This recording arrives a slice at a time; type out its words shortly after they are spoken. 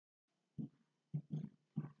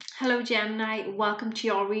Hello Gemini, welcome to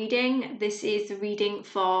your reading. This is the reading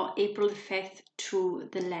for April the 5th to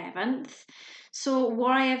the 11th. So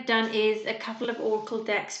what I have done is a couple of oracle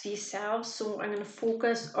decks for yourselves. So I'm going to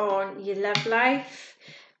focus on your love life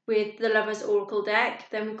with the Lover's Oracle deck.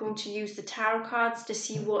 Then we're going to use the tarot cards to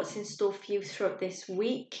see what's in store for you throughout this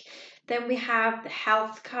week. Then we have the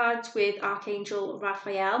health cards with Archangel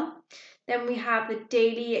Raphael. Then we have the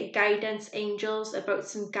daily guidance angels about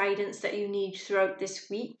some guidance that you need throughout this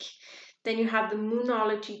week. Then you have the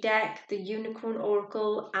Moonology deck, the Unicorn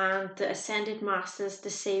Oracle, and the Ascended Masters to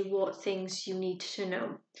say what things you need to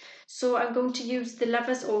know. So I'm going to use the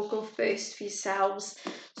Lover's Oracle first for yourselves.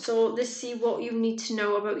 So let's see what you need to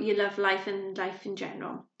know about your love life and life in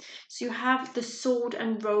general. So you have the Sword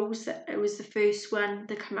and Rose, that was the first one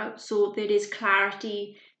to come out. So there is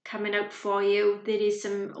clarity coming out for you. There is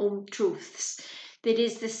some own truths. There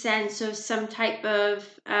is the sense of some type of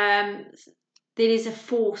there is a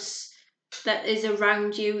force that is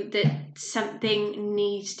around you, that something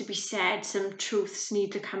needs to be said, some truths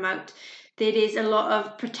need to come out. There is a lot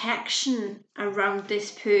of protection around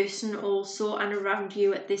this person also and around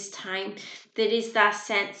you at this time. There is that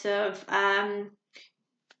sense of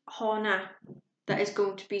honor that is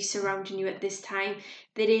going to be surrounding you at this time.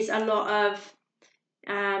 There is a lot of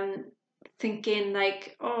thinking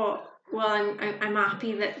like, oh, well, I'm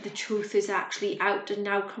happy that the truth is actually out, and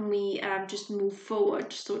now can we just move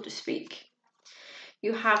forward, so to speak.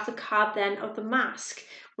 You have the card then of the Mask,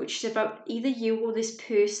 which is about either you or this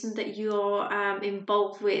person that you're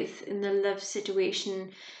involved with in the love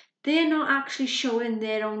situation. They're not actually showing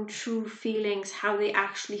their own true feelings, how they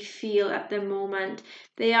actually feel at the moment.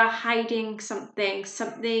 They are hiding something,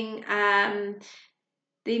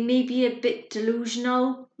 they may be a bit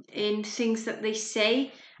delusional in things that they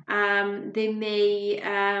say. They may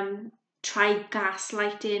try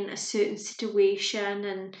gaslighting a certain situation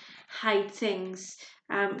and hide things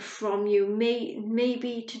from you.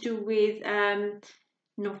 Maybe to do with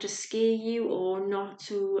not to scare you or not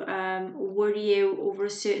to worry you over a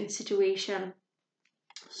certain situation.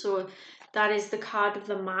 So that is the card of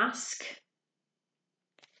the Mask.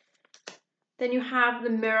 Then you have the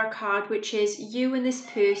Mirror card, which is you and this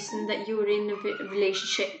person that you're in a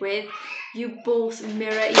relationship with. You both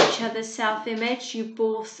mirror each other's self-image. You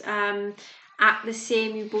both act the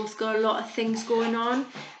same. You both got a lot of things going on.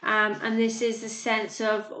 And this is the sense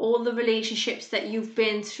of all the relationships that you've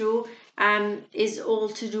been through is all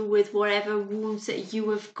to do with whatever wounds that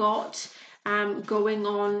you have got going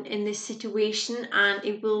on in this situation. And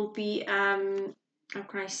it will be, how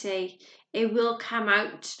can I say, it will come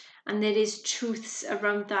out. And there is truths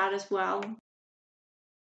around that as well.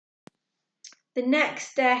 The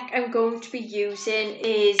next deck I'm going to be using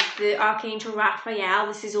is the Archangel Raphael.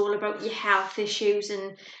 This is all about your health issues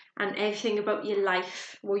and everything about your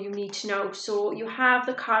life, what you need to know. So you have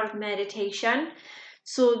the card of meditation.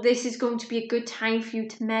 So this is going to be a good time for you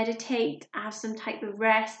to meditate, have some type of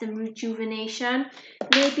rest and rejuvenation.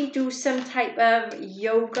 Maybe do some type of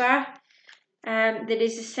yoga. There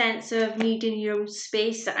is a sense of needing your own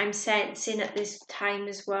space that I'm sensing at this time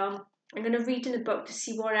as well. I'm going to read in the book to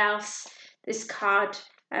see what else this card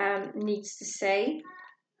needs to say.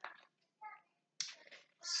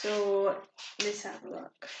 So let's have a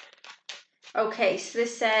look. Okay, so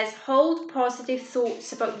this says, hold positive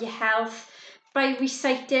thoughts about your health by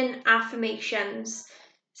reciting affirmations.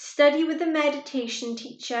 Study with a meditation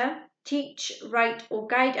teacher. Teach, write or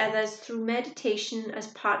guide others through meditation as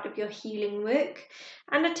part of your healing work,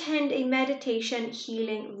 and attend a meditation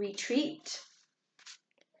healing retreat.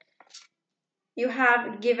 You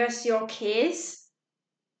have give us your case.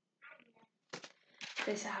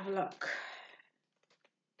 Let's have a look.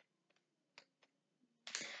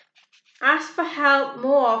 Ask for help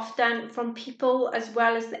more often from people as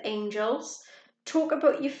well as the angels. Talk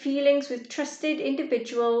about your feelings with trusted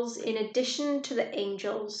individuals in addition to the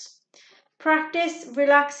angels. Practice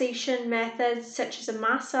relaxation methods such as a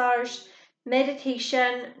massage,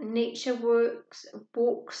 meditation, nature walks,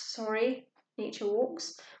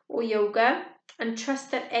 or yoga, and trust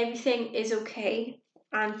that everything is okay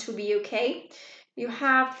and to be okay. You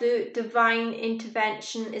have the divine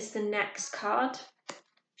intervention is the next card.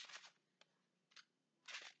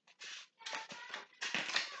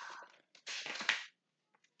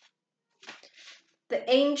 The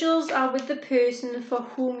angels are with the person for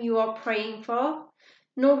whom you are praying for.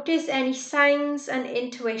 Notice any signs and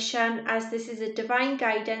intuition, as this is a divine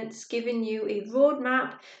guidance giving you a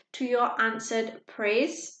roadmap to your answered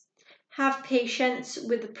prayers. Have patience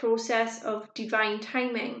with the process of divine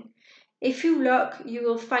timing. If you look, you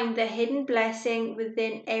will find the hidden blessing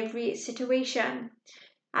within every situation.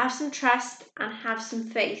 Have some trust and have some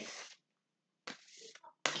faith.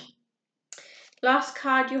 Last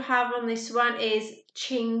card you have on this one is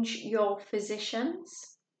change your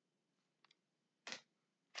physicians.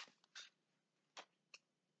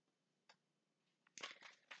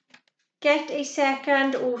 Get a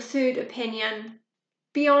second or third opinion.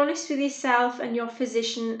 Be honest with yourself and your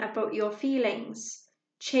physician about your feelings.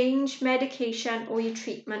 Change medication or your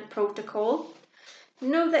treatment protocol.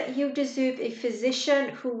 Know that you deserve a physician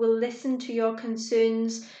who will listen to your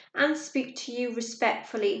concerns and speak to you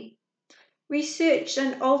respectfully. Research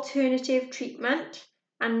an alternative treatment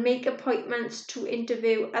and make appointments to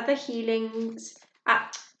interview other healers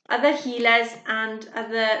and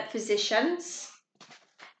other physicians.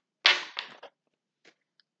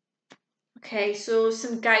 Okay, so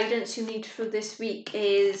some guidance you need for this week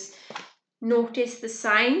is notice the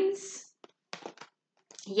signs.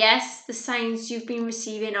 Yes, the signs you've been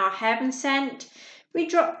receiving are heaven sent. We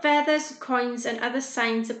drop feathers, coins and other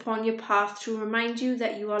signs upon your path to remind you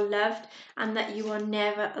that you are loved and that you are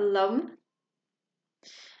never alone.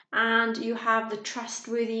 And you have the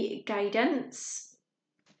trustworthy guidance.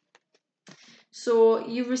 So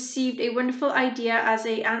you received a wonderful idea as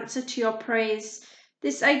an answer to your prayers.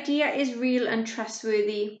 This idea is real and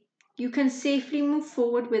trustworthy. You can safely move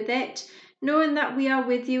forward with it, knowing that we are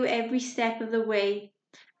with you every step of the way.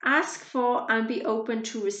 Ask for and be open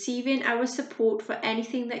to receiving our support for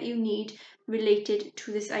anything that you need related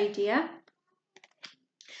to this idea.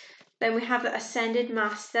 Then we have the Ascended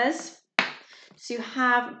Masters. So you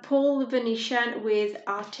have Paul the Venetian with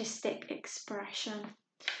artistic expression.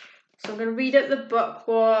 So I'm going to read out the book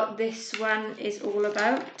what this one is all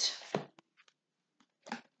about.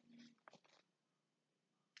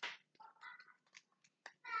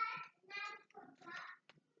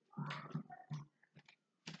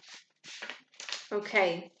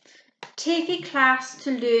 Okay, take a class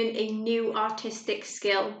to learn a new artistic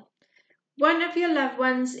skill. One of your loved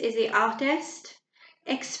ones is an artist.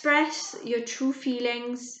 Express your true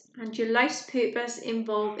feelings and your life's purpose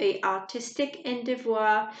involve an artistic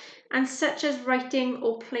endeavour and such as writing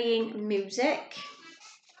or playing music.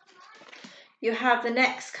 You have the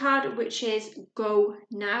next card which is Go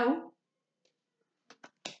Now.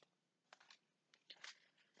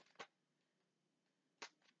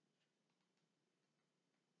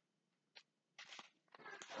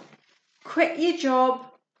 Quit your job,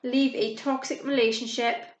 leave a toxic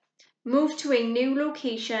relationship, move to a new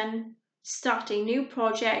location, start a new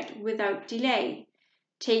project without delay.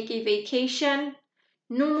 Take a vacation,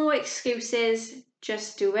 no more excuses,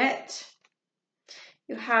 just do it.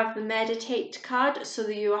 You have the Meditate card, so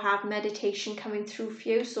that you have meditation coming through for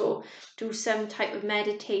you. So do some type of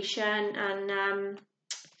meditation and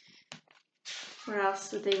what else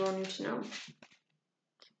do they want you to know?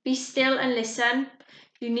 Be still and listen.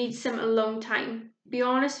 You need some alone time. Be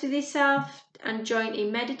honest with yourself and join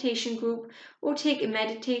a meditation group or take a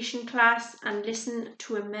meditation class and listen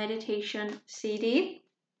to a meditation CD.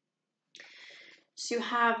 So you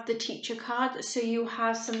have the teacher card. So you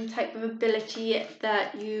have some type of ability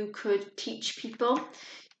that you could teach people.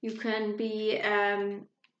 You can be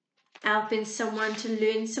helping someone to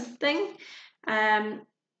learn something.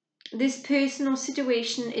 This personal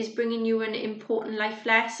situation is bringing you an important life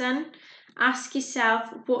lesson. Ask yourself,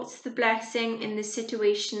 what's the blessing in this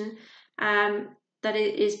situation that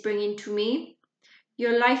it is bringing to me?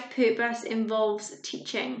 Your life purpose involves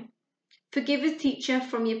teaching. Forgive a teacher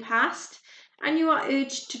from your past and you are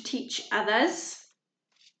urged to teach others.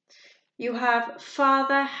 You have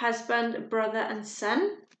father, husband, brother and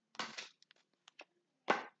son.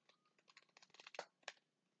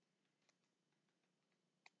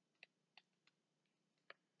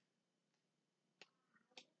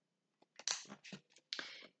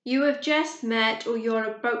 You have just met or you're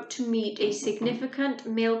about to meet a significant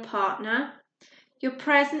male partner. Your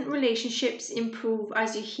present relationships improve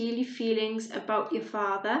as you heal your feelings about your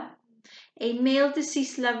father. A male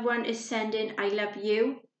deceased loved one is sending I love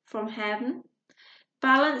you from heaven.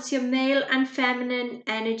 Balance your male and feminine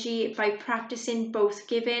energy by practicing both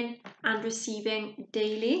giving and receiving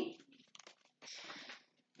daily.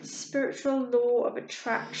 Spiritual law of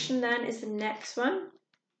attraction then is the next one.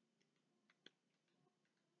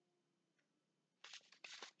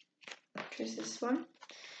 What is this one?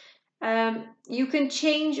 You can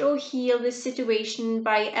change or heal this situation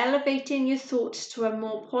by elevating your thoughts to a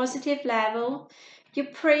more positive level. Your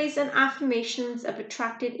praise and affirmations have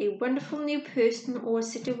attracted a wonderful new person or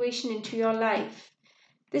situation into your life.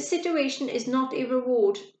 This situation is not a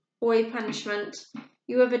reward or a punishment.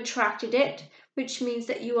 You have attracted it, which means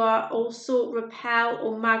that you are also repel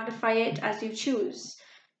or magnify it as you choose.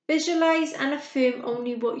 Visualize and affirm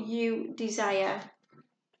only what you desire.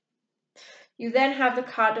 You then have the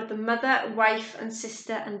card of the mother, wife and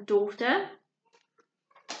sister and daughter.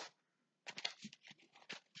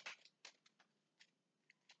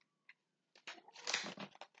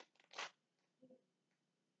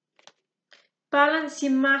 Balance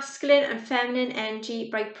your masculine and feminine energy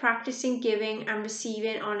by practicing giving and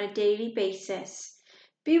receiving on a daily basis.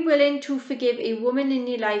 Be willing to forgive a woman in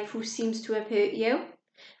your life who seems to have hurt you.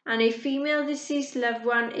 And a female deceased loved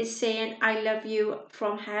one is saying, I love you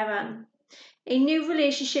from heaven. A new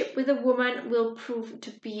relationship with a woman will prove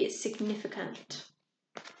to be significant.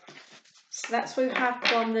 So that's what we have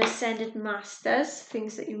from the Ascended Masters,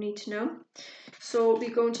 things that you need to know. So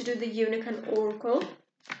we're going to do the Unicorn Oracle.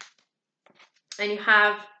 And you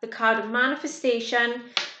have the card of manifestation.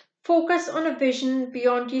 Focus on a vision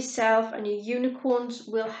beyond yourself and your unicorns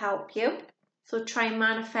will help you. So try and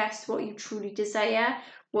manifest what you truly desire,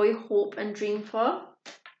 what you hope and dream for.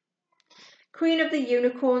 Queen of the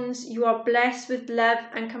Unicorns, you are blessed with love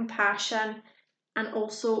and compassion and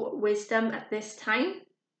also wisdom at this time.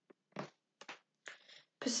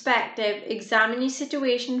 Perspective, examine your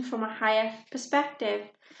situation from a higher perspective.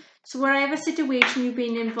 So whatever situation you've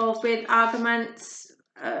been involved with, arguments,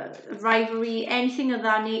 rivalry, anything of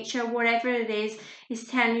that nature, whatever it is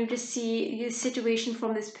telling you to see your situation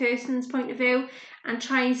from this person's point of view and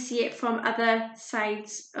try and see it from other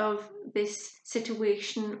sides of this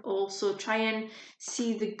situation also. Try and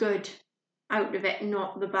see the good out of it,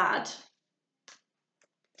 not the bad.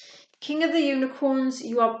 King of the Unicorns,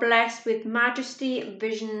 you are blessed with majesty,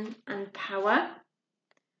 vision and power.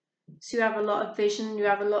 So you have a lot of vision, you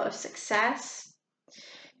have a lot of success.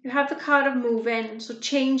 You have the card of moving, so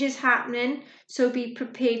change is happening, so be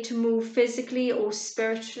prepared to move physically or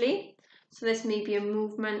spiritually. So this may be a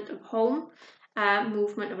movement of home,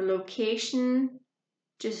 movement of a location,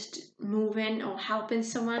 just moving or helping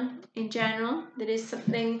someone in general. There is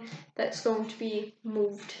something that's going to be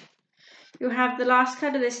moved. You have the last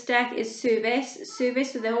card of this deck is service.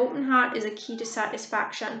 Service with an open heart is a key to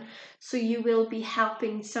satisfaction. So you will be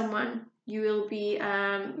helping someone. You will be,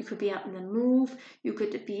 you could be helping them move. You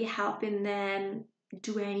could be helping them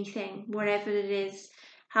do anything, whatever it is.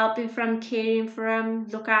 Helping from, caring for them,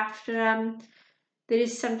 look after them. There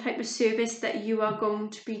is some type of service that you are going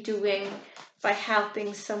to be doing by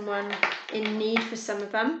helping someone in need for some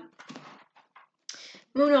of them.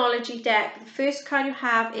 Moonology deck. The first card you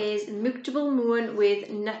have is Mutable Moon with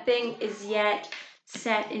nothing is yet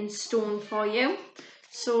set in stone for you.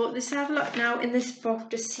 So let's have a look now in this book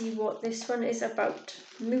to see what this one is about.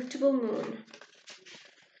 Mutable Moon.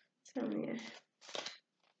 Tell me.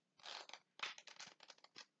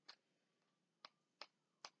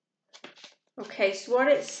 Okay, so what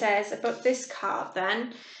it says about this card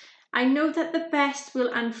then. I know that the best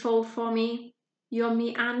will unfold for me. You're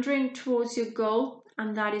meandering towards your goal.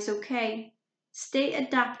 And that is okay. Stay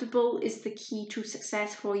adaptable is the key to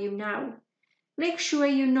success for you now. Make sure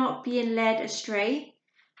you're not being led astray.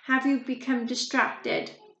 Have you become distracted?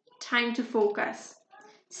 Time to focus.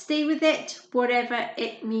 Stay with it, whatever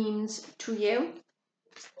it means to you.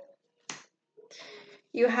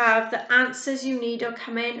 You have the answers you need are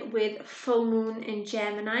coming with full moon in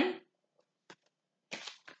Gemini.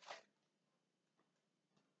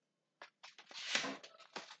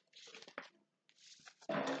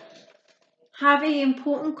 Have an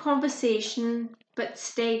important conversation, but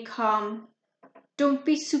stay calm. Don't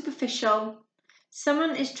be superficial.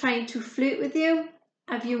 Someone is trying to flirt with you.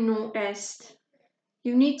 Have you noticed?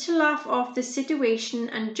 You need to laugh off the situation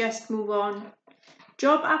and just move on.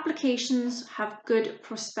 Job applications have good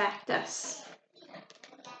prospectus.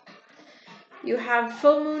 You have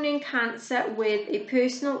full moon in Cancer with a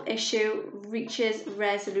personal issue reaches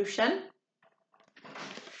resolution.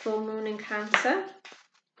 Full moon in Cancer.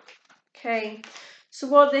 Okay, so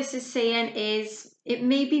what this is saying is it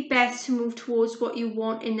may be best to move towards what you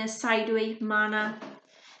want in a sideways manner.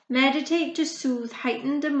 Meditate to soothe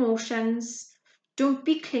heightened emotions. Don't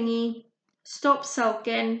be clingy. Stop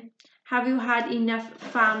sulking. Have you had enough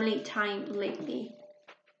family time lately?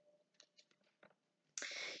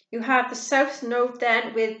 You have the South Node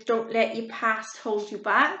then with don't let your past hold you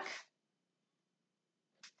back.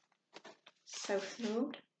 South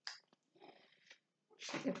Node.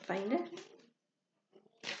 I can find it.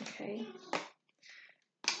 Okay.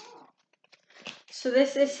 So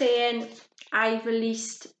this is saying I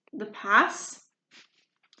released the past.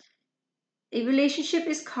 A relationship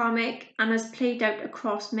is karmic and has played out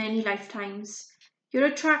across many lifetimes. Your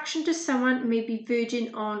attraction to someone may be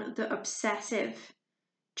verging on the obsessive.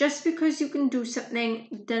 Just because you can do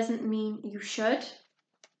something doesn't mean you should.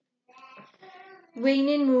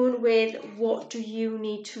 Waning moon with what do you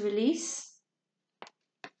need to release?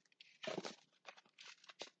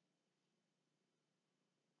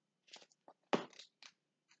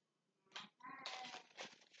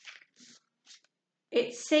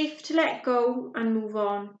 It's safe to let go and move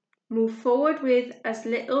on. Move forward with as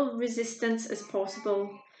little resistance as possible.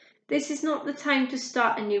 This is not the time to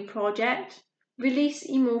start a new project. Release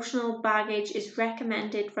emotional baggage is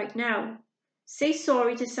recommended right now. Say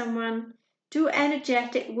sorry to someone. Do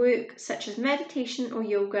energetic work such as meditation or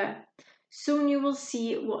yoga. Soon you will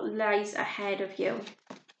see what lies ahead of you.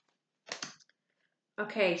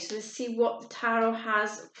 Okay, so let's see what the tarot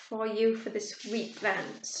has for you for this week then.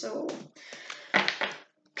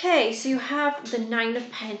 Okay, so you have the Nine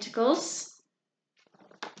of Pentacles,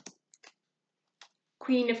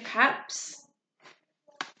 Queen of Cups,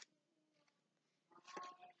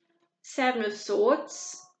 Seven of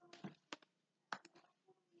Swords,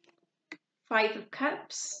 Five of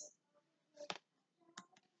Cups,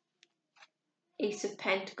 Ace of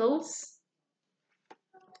Pentacles,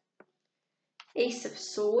 Ace of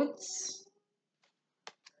Swords,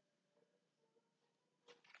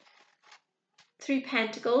 Three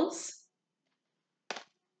Pentacles,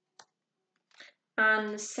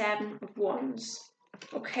 and the Seven of Wands.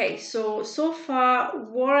 Okay, so far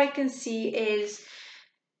what I can see is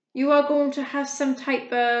you are going to have some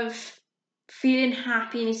type of feeling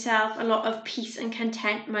happy in yourself, a lot of peace and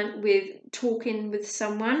contentment with talking with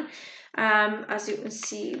someone. As you can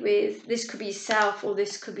see, with this could be yourself or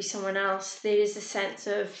this could be someone else. There is a sense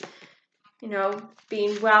of, you know,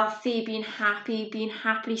 being wealthy, being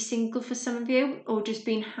happily single for some of you, or just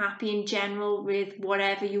being happy in general with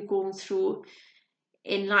whatever you're going through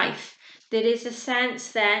in life. There is a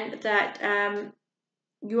sense then that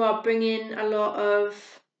you are bringing a lot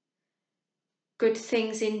of good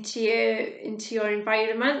things into your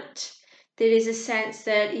environment. There is a sense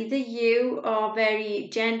that either you are very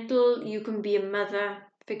gentle, you can be a mother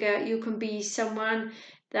figure, you can be someone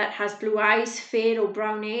that has blue eyes, fair or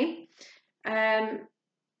brown hair.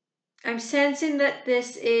 I'm sensing that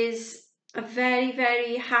this is a very,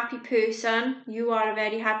 very happy person. You are a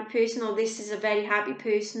very happy person, or this is a very happy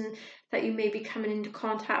person that you may be coming into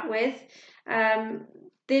contact with. There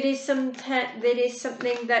is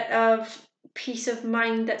something that of peace of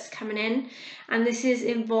mind that's coming in, and this is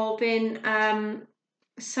involving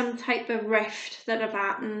some type of rift that have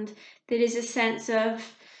happened. There is a sense of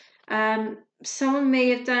someone may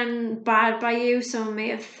have done bad by you, someone may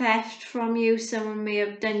have theft from you, someone may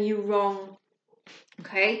have done you wrong.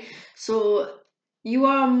 Okay, so you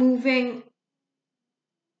are willing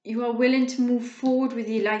to move forward with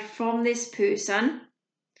your life from this person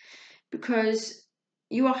because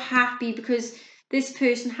you are happy, because this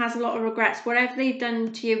person has a lot of regrets. Whatever they've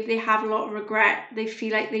done to you, they have a lot of regret. They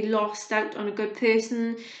feel like they lost out on a good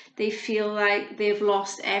person. They feel like they've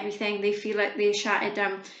lost everything. They feel like they're shattered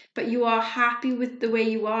down. But you are happy with the way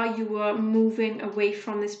you are. You are moving away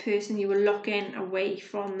from this person. You are looking away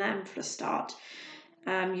from them for a start.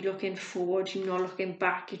 You're looking forward. You're not looking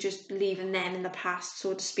back. You're just leaving them in the past,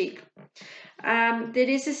 so to speak. There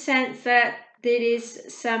is a sense that there is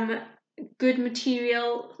some good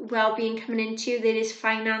material well-being coming into you. There is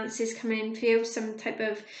finances coming in for you, some type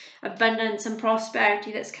of abundance and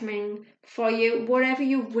prosperity that's coming for you. Whatever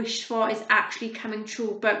you wished for is actually coming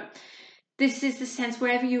true, but this is the sense,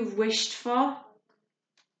 whatever you wished for,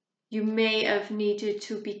 you may have needed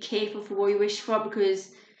to be careful for what you wished for,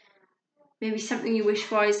 because maybe something you wish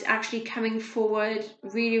for is actually coming forward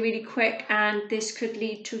really, really quick, and this could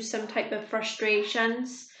lead to some type of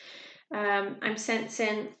frustrations. I'm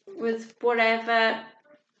sensing with whatever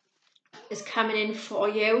is coming in for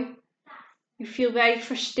you, you feel very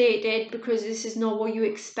frustrated because this is not what you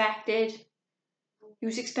expected. You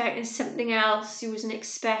was expecting something else. You wasn't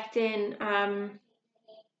expecting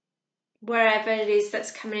wherever it is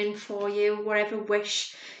that's coming in for you, whatever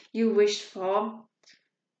wish you wished for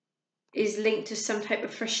is linked to some type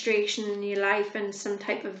of frustration in your life and some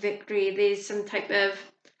type of victory. There's some type of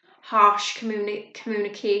harsh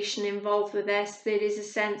communication involved with this. There is a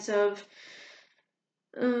sense of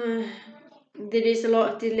there is a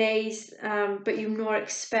lot of delays, but you're not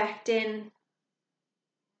expecting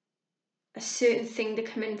a certain thing to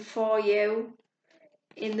come in for you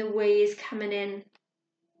in the way it's coming in.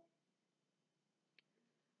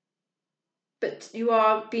 But you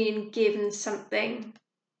are being given something.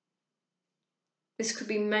 This could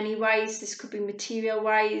be money-wise, this could be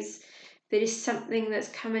material-wise. There is something that's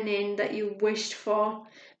coming in that you wished for,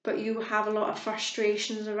 but you have a lot of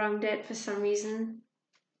frustrations around it for some reason.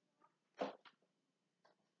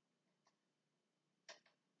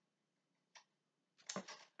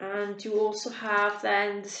 And you also have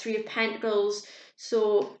then the Three of Pentacles.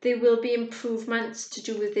 So there will be improvements to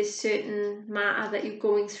do with this certain matter that you're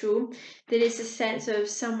going through. There is a sense of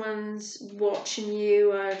someone's watching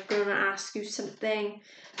you or going to ask you something.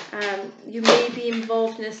 You may be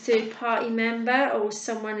involved in a third party member, or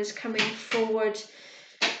someone is coming forward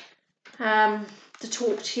to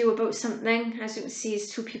talk to you about something. As you can see,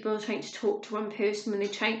 it's two people trying to talk to one person when they're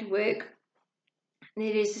trying to work. And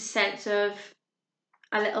there is a sense of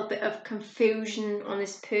a little bit of confusion on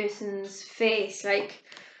this person's face, like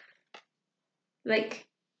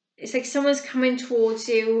it's like someone's coming towards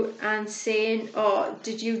you and saying, "Oh,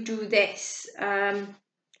 did you do this?" And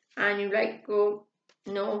you're like, "Oh,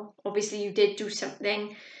 no, obviously you did do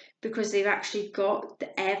something," because they've actually got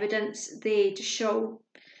the evidence there to show.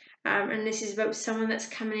 And this is about someone that's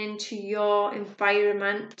coming into your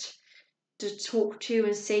environment to talk to you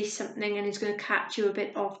and say something, and is going to catch you a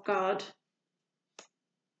bit off guard.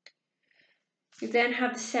 You then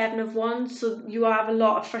have the Seven of Wands, so you have a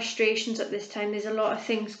lot of frustrations at this time. There's a lot of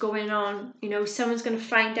things going on. You know, someone's going to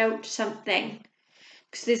find out something,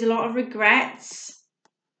 because there's a lot of regrets,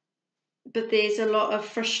 but there's a lot of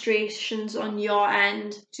frustrations on your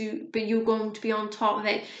end too. But you're going to be on top of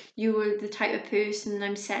it. You are the type of person,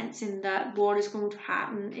 I'm sensing, that what is going to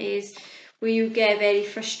happen is where you get very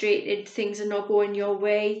frustrated, things are not going your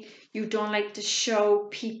way. You don't like to show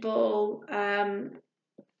people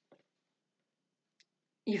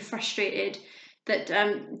you're frustrated, that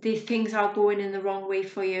the things are going in the wrong way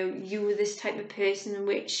for you. You are this type of person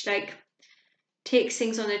which like takes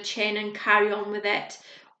things on the chin and carry on with it,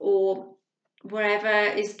 or whatever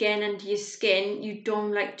is getting under your skin, you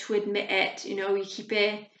don't like to admit it. You know, you keep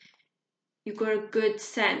it. You've got a good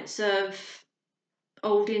sense of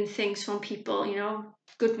holding things from people. You know,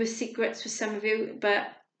 good with secrets for some of you, but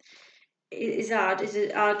it is hard. It's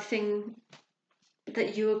a hard thing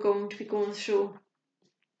that you are going to be going through.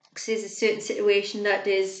 Because there's a certain situation that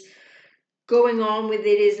is going on with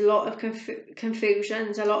it, is a lot of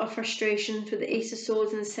confusions, a lot of frustrations with the Ace of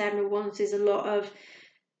Swords and the Seven of Wands. There's a lot of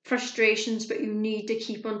frustrations, but you need to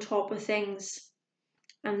keep on top of things.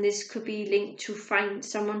 And this could be linked to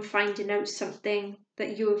someone finding out something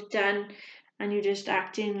that you have done, and you're just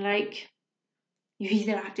acting like, you're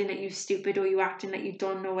either acting like you're stupid or you're acting like you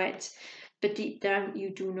don't know it, but deep down you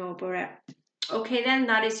do know about it. Okay then,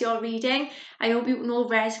 that is your reading. I hope you can all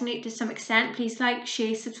resonate to some extent. Please like,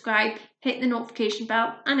 share, subscribe, hit the notification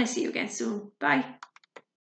bell, and I see you again soon. Bye.